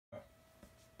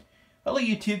Hello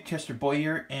YouTube, Chester Boy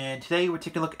here, and today we're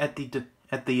taking a look at the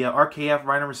RKF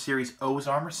Ride Armor Series OOO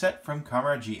armor set from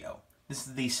Kamen. This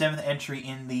is the 7th entry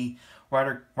in the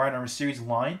Ride Armor Series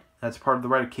line. That's part of the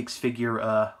Rider Kicks figure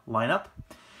lineup.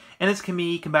 And this can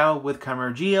be compatible with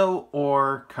Kamen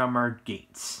or Kamen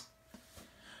Gates.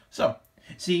 So,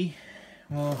 let's take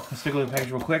a look at the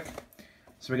package real quick.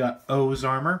 So we got OOO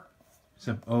armor.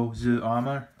 So OOO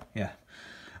armor, yeah.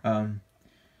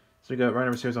 So we got Ride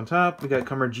Armor Series on top. We got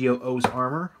Kamen OOO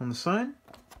armor on the side.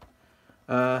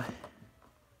 So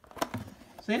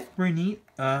yeah, very neat.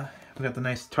 We got the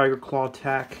nice tiger claw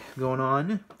tack going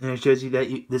on, and it shows you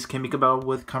that this can be compatible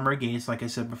with Kamen Gates, like I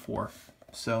said before.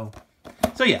 So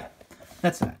yeah,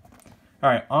 that's that.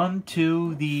 All right, on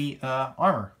to the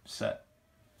armor set.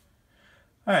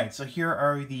 All right, so here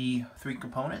are the 3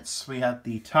 components. We have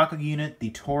the Taka unit,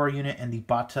 the Tora unit, and the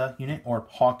Bata unit, or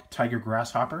Hawk, Tiger,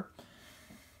 Grasshopper.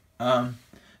 Yeah.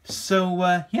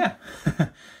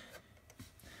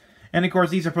 And of course,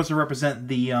 these are supposed to represent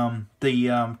the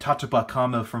Tatsuba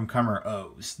combo from Kamen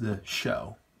OOO, the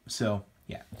show. So,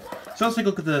 yeah. So let's take a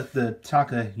look at the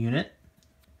Taka unit.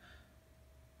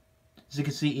 As you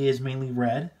can see, it is mainly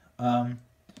red. And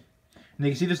you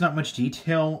can see there's not much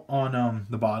detail on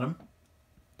the bottom.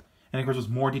 And of course, there's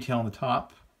more detail on the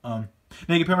top. Now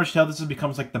you can pretty much tell this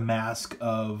becomes like the mask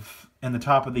of, and the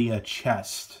top of the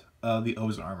chest of the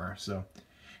OOO armor. So,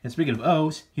 and speaking of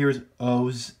OOO, here's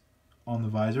OOO on the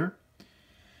visor.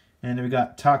 And then we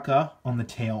got Taka on the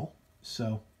tail.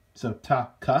 So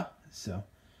Taka. So,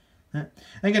 I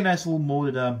got a nice little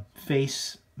molded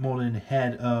face, molded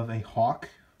head of a hawk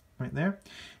right there.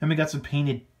 And we got some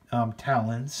painted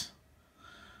talons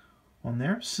on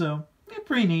there. So, yeah,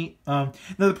 pretty neat. Now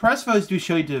the press photos do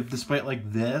show you to display it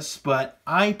like this, but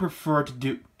I prefer to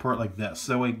do it like this.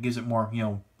 So that way it gives it more,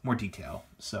 more detail.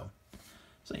 So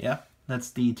yeah,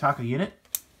 that's the Taka unit.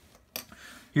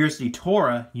 Here's the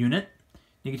Tora unit.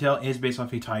 You can tell it is based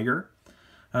off a tiger.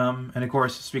 And of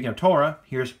course, speaking of Tora,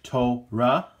 here's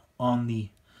Tora on the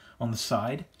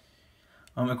side.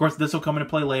 Of course, this will come into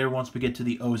play later once we get to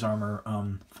the OOO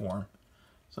armor form.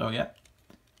 So yeah,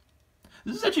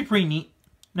 this is actually pretty neat.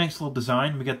 Nice little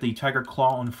design. We got the tiger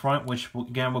claw on the front, which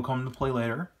again will come into play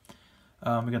later.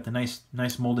 We got the nice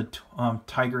molded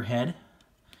tiger head.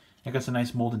 I got some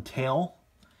nice molded tail,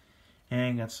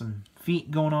 and got some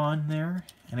feet going on there.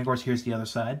 And of course, here's the other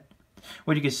side.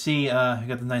 What you can see, we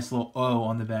got the nice little O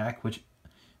on the back, which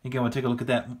again we'll take a look at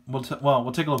that. We'll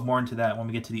take a look more into that when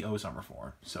we get to the OOO armor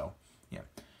form. So yeah,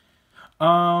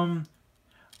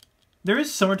 there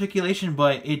is some articulation,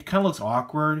 but it kind of looks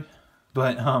awkward.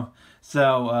 But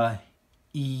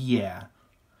yeah.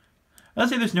 Let's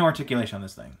say there's no articulation on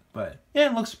this thing, but yeah,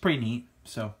 it looks pretty neat.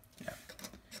 So yeah.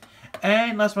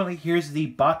 And last but not least, here's the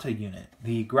Bata unit,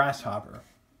 the grasshopper.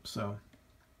 So,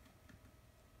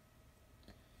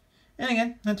 and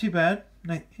again, not too bad.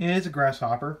 It is a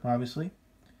grasshopper, obviously.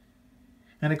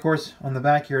 And of course, on the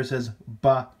back here it says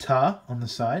Bata on the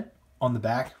side, on the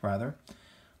back rather.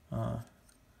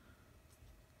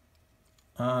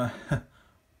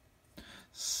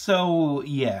 So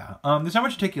yeah, there's not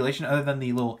much articulation other than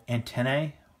the little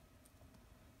antennae,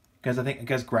 because I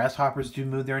guess grasshoppers do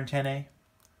move their antennae,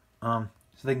 so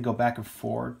they can go back and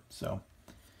forward. So,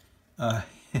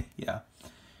 yeah.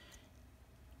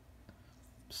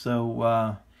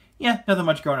 So yeah, nothing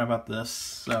much going on about this.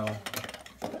 So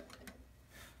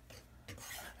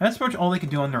that's pretty much all they can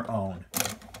do on their own.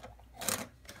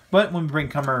 But when we bring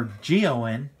Kamen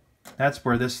in, that's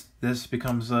where this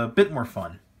becomes a bit more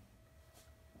fun.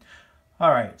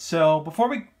 Alright, so before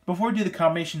we do the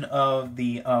combination of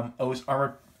the OOO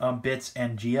armor bits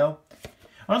and Geo,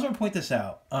 I just want to point this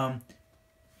out. On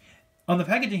the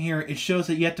packaging here, it shows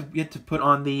that you have to put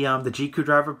on the G-Crew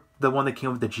driver, the one that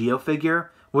came with the Geo figure,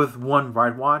 with 1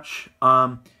 ride watch.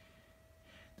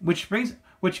 Which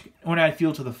when I add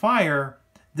fuel to the fire,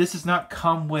 this does not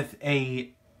come with a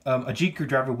G-Crew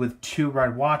driver with 2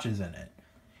 ride watches in it.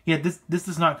 Yeah, this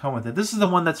does not come with it. This is the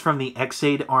one that's from the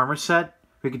X-Aid armor set.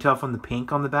 You can tell from the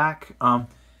pink on the back. So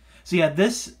yeah,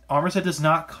 this armor set does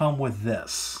not come with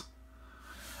this.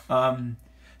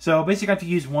 So basically, I have to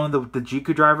use one of the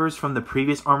G-Crew drivers from the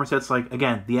previous armor sets, like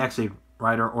again the X-Aid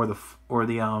Rider or the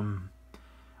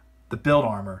build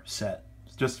armor set,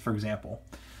 just for example.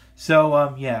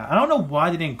 So yeah, I don't know why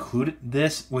they didn't include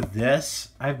this with this.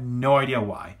 I have no idea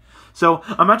why. So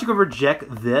I'm actually going to reject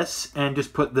this and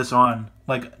just put this on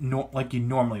like you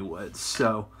normally would.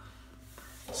 So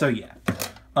yeah.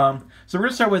 So we're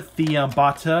gonna start with the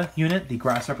Bata unit, the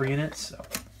grasshopper unit.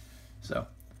 So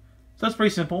that's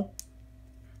pretty simple.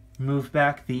 Move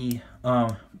back the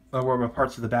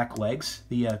parts of the back legs,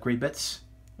 the great bits,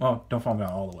 Well, don't fold them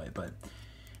down all the way, but...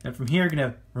 And from here, you're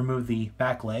going to remove the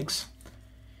back legs.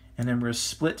 And then we're going to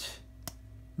split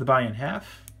the body in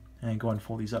half. And go ahead and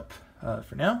fold these up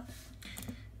for now.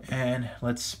 And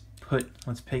let's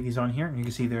peg these on here. And you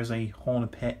can see there's a hole in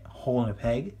a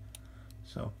peg.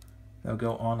 So they'll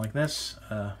go on like this.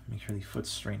 Make sure the foot's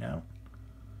straighten out.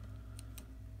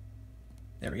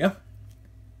 There we go.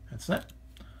 That's that.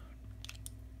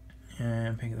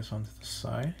 And peg this onto the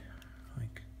side,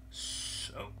 like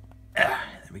so. There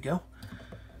we go.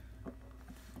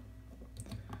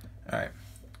 All right.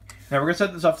 Now we're gonna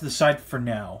set this off to the side for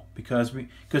now because we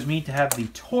need to have the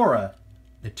Tora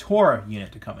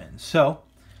unit to come in. So what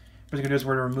we're gonna do is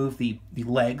we're gonna remove the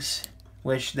legs,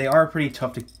 which they are pretty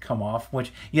tough to come off.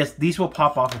 Which yes, these will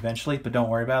pop off eventually, but don't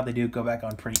worry about it. They do go back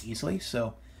on pretty easily.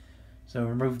 So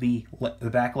remove the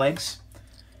back legs,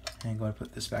 and go ahead and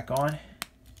put this back on,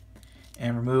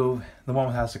 and remove the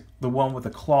one with the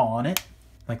claw on it,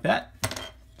 like that.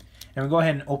 And we'll go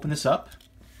ahead and open this up,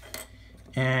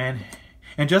 and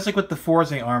just like with the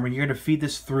Forze armor, you're gonna feed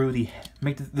this through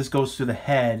this goes through the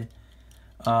head,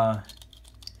 and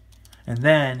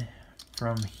then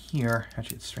from here,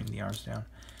 actually let's straighten the arms down.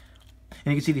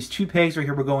 And you can see these two pegs right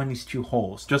here will go in these two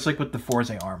holes, just like with the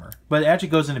Forze armor. But it actually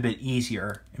goes in a bit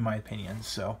easier, in my opinion,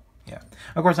 so, yeah.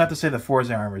 Of course, not to say the Forze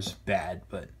armor is bad,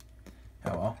 but,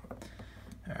 oh well.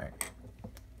 Alright.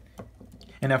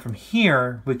 And now from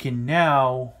here, we can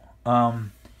now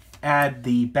add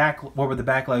the back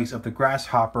legs of the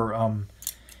grasshopper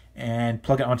and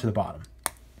plug it onto the bottom.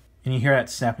 And you hear that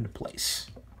snap into place,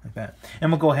 like that.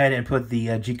 And we'll go ahead and put the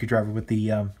GQ driver with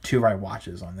the 2 right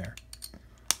watches on there.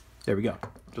 There we go,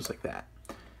 just like that.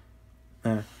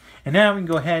 And now we can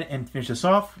go ahead and finish this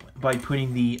off by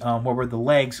putting the the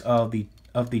legs of the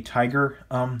Tiger,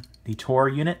 the Tor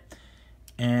unit,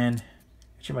 and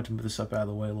actually I'm about to move this up out of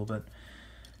the way a little bit.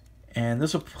 And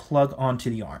this will plug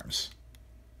onto the arms.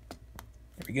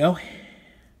 There we go,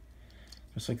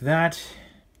 just like that.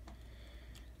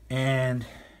 And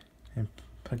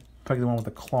plug the one with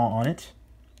the claw on it,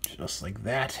 just like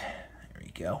that. There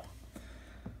we go.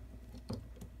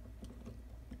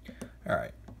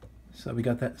 Alright, so we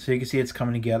got that. So you can see it's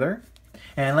coming together.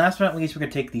 And last but not least, we're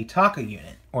going to take the Taka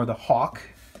unit, or the Hawk.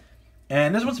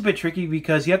 And this one's a bit tricky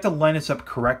because you have to line this up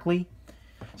correctly.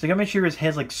 So you got to make sure his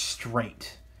head's like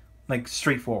straight, like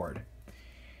straight forward.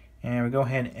 And we go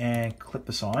ahead and clip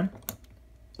this on,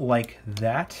 like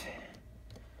that.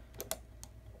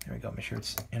 There we go, make sure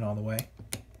it's in all the way.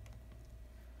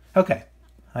 Okay,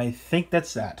 I think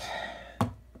that's that.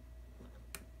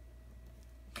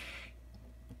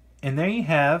 And there you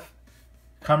have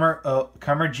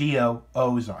Kamen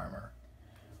O's armor.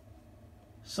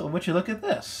 So what you look at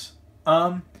this?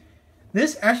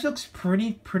 This actually looks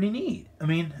pretty neat. I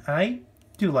mean, I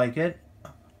do like it.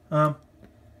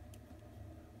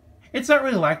 It's not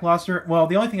really lackluster. Well,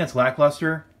 the only thing that's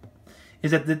lackluster is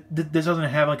that this doesn't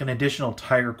have like an additional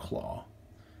tiger claw,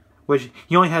 which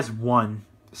he only has one,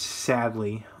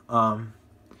 sadly. Now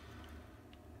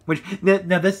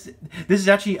this is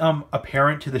actually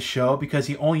apparent to the show because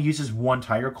he only uses one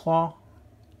tiger claw.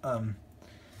 Yeah,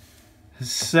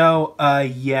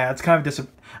 it's kind of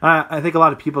I think a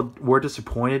lot of people were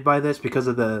disappointed by this because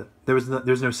of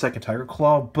there's no second tiger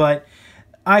claw, but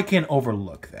I can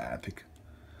overlook that.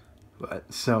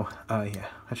 Yeah,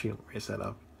 actually raise that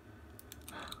up.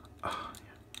 Oh,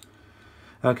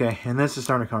 yeah. Okay, and this is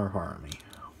starting to come apart on me.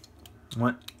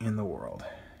 What in the world?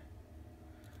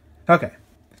 Okay.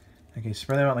 Okay,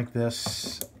 spread them out like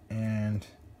this, and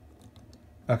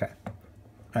okay. All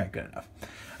right, good enough.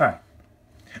 All right,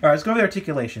 let's go over the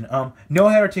articulation. No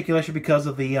head articulation because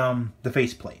of the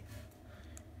faceplate.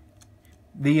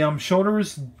 The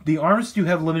shoulders, the arms do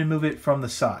have limited movement from the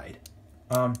side.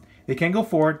 They can go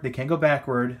forward, they can go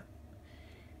backward.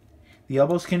 The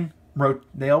elbows can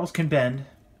bend,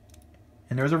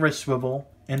 and there's a wrist swivel,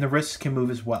 and the wrists can move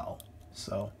as well.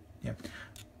 So yeah,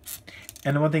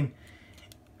 and the one thing.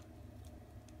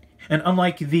 And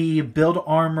unlike the build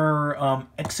armor,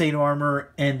 X8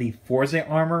 armor, and the Forze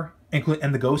armor,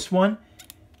 and the Ghost one,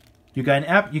 you can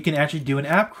actually do an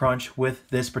app crunch with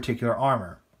this particular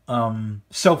armor.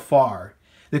 So far,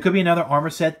 there could be another armor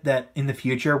set that in the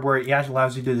future where it actually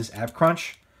allows you to do this app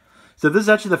crunch. So this is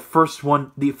actually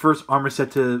the first armor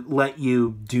set to let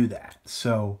you do that.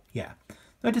 So yeah,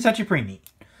 that's actually pretty neat.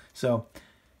 So,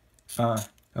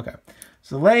 okay,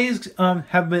 so the legs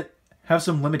have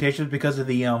some limitations because of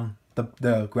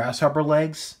the grasshopper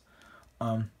legs.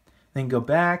 Then go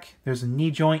back. There's a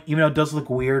knee joint, even though it does look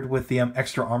weird with the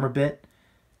extra armor bit.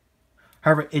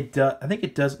 However, it does. I think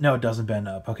it does. No, it doesn't bend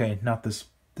up. Okay, not this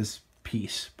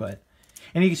piece, but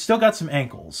and you still got some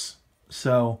ankles.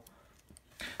 So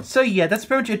yeah, that's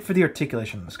pretty much it for the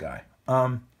articulation of this guy.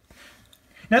 Now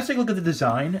let's take a look at the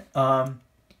design.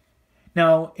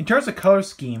 Now, in terms of color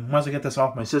scheme, once I get this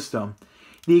off my system,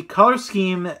 the color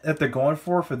scheme that they're going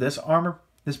for this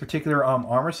particular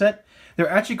armor set, they're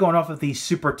actually going off of the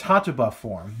Super Tatuba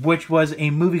form, which was a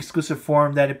movie exclusive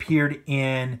form that appeared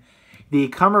in the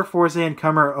Kamen Forza and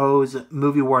Kamen O's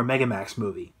Movie War Megamax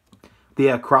movie, the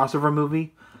crossover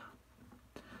movie.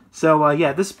 So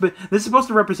yeah, this is supposed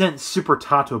to represent Super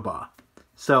Tatuba.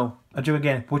 So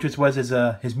again, which was his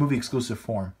movie exclusive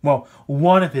form. Well,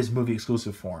 one of his movie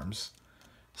exclusive forms.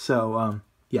 So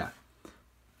yeah.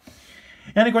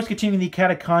 And of course, continuing the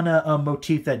katakana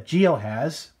motif that Geo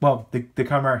has. Well, the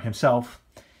Kamen himself.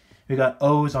 We got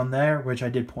O's on there, which I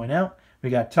did point out. We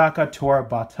got Taka, Tora,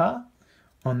 Bata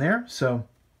on there. So,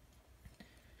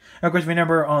 of course,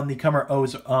 remember on the Kamen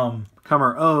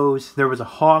O's, there was a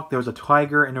hawk, there was a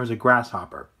tiger, and there was a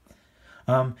grasshopper.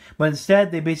 But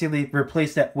instead, they basically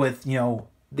replaced that with,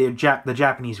 the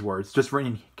Japanese words, just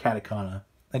written in katakana.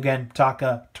 Again,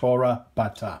 Taka, Tora,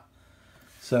 Bata.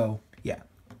 So, yeah.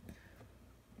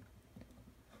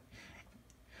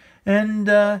 And,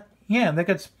 yeah, that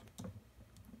gets...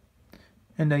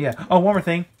 And, yeah. Oh, one more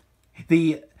thing.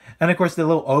 And, of course, the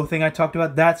little O thing I talked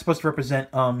about, that's supposed to represent,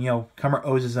 Kamen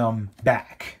O's,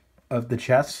 back of the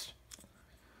chest.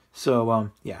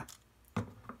 So, yeah.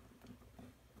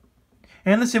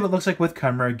 And let's see what it looks like with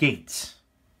Kamen Gates.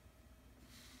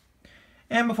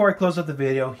 And before I close up the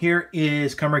video, here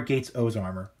is Kamen Gates O's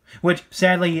armor. Which,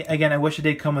 sadly, again, I wish it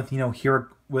did come with, here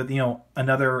with,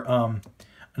 another, all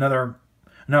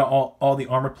the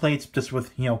armor plates, just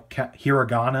with,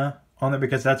 hiragana on there,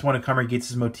 because that's one of Kamen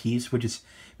Gates' motifs, which is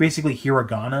basically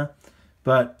hiragana.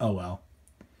 But, oh well.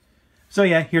 So,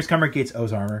 yeah, here's Kamen Gates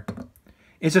O's armor.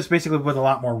 It's just basically with a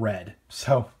lot more red.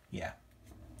 So, yeah.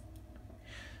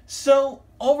 So,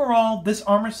 overall, this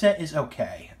armor set is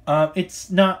okay. It's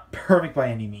not perfect by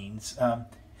any means.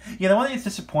 Yeah, the one thing that's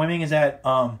disappointing is that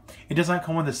it does not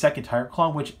come with a second tire claw,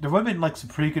 which there would have been like some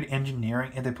pretty good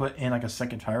engineering if they put in like a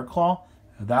second tire claw.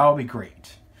 That would be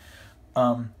great.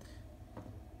 But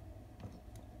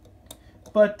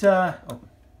oh,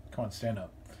 come on, stand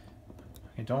up.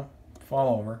 Okay, don't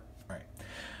fall over. All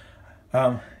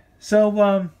right.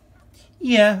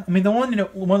 Yeah, I mean, the one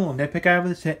little nitpick I have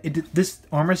with this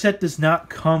armor set does not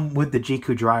come with the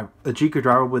Jiku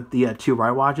driver with the 2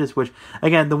 ride watches, which,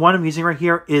 again, the one I'm using right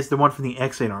here is the one from the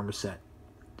X8 armor set.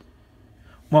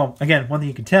 Well, again, one thing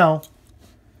you can tell,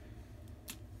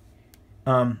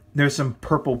 there's some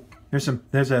purple, there's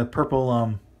a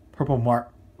purple, purple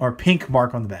mark, or pink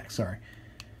mark on the back, sorry.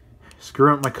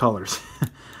 Screw up my colors.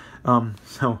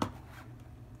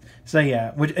 So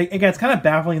yeah, which again, it's kind of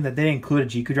baffling that they didn't include a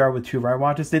Jiku driver with 2 ride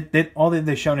watches. All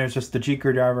they've shown here is just the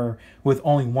Jiku driver with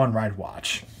only 1 ride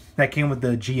watch that came with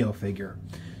the Geo figure.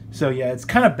 So yeah, it's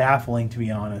kind of baffling, to be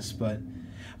honest. But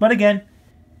again,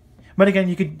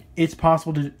 it's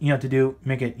possible to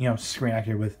make it screen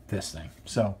accurate with this thing.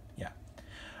 So yeah,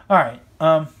 all right.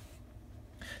 So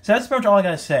that's pretty much all I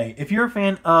gotta say. If you're a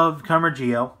fan of Kamen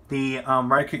Geo, the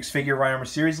Ride Kicks figure Ride Armor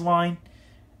series line,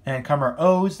 and Kamen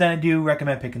O's, then I do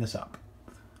recommend picking this up.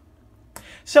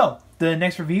 So, the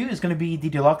next review is going to be the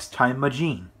Deluxe Time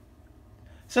Majin.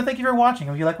 So thank you for watching.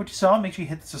 If you like what you saw, make sure you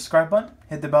hit the subscribe button,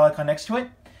 hit the bell icon next to it.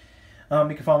 You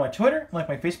can follow my Twitter, like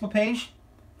my Facebook page.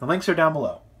 The links are down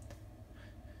below.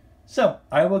 So,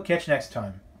 I will catch you next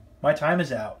time. My time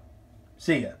is out.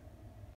 See ya.